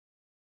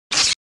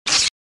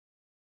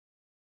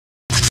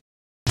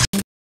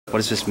What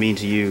does this mean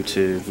to you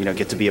to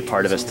get to be a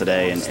part of this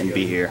today and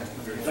be here?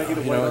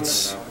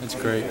 It's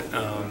great.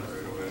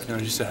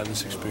 Just to have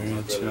this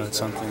experience. It's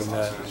something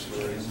that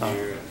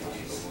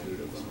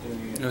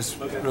it's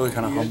really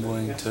kind of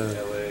humbling to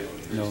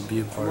be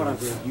a part of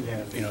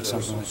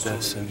something like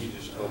this and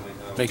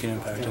make an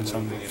impact in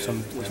some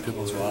of these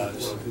people's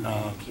lives.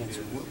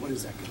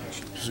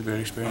 It's a great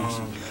experience.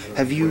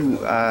 Have you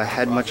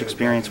had much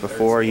experience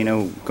before,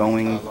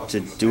 going to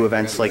do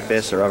events like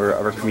this or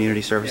other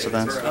community service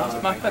events?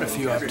 I've had a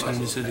few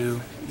opportunities to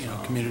do,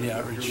 community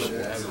outreach,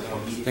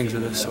 things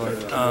of this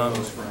sort.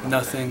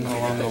 Nothing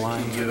along the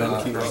lines of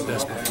anything like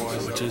this before,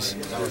 which is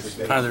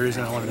kind of the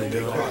reason I wanted to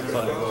do it.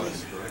 But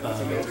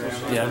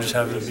yeah, I'm just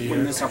happy to be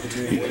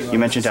here. You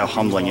mentioned how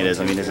humbling it is.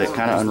 I mean, is it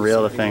kind of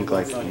unreal to think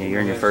like you're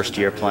in your first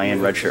year playing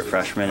redshirt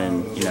freshman,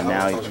 and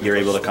now you're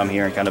able to come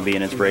here and kind of be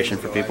an inspiration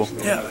for people?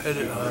 Yeah, it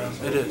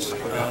is.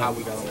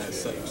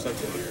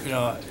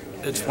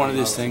 It's one of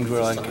these things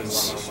where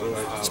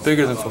it's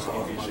bigger than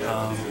football.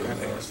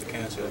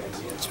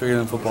 It's bigger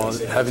than football.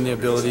 Having the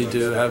ability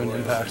to have an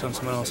impact on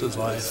someone else's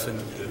life,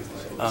 and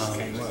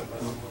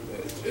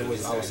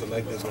it's awesome.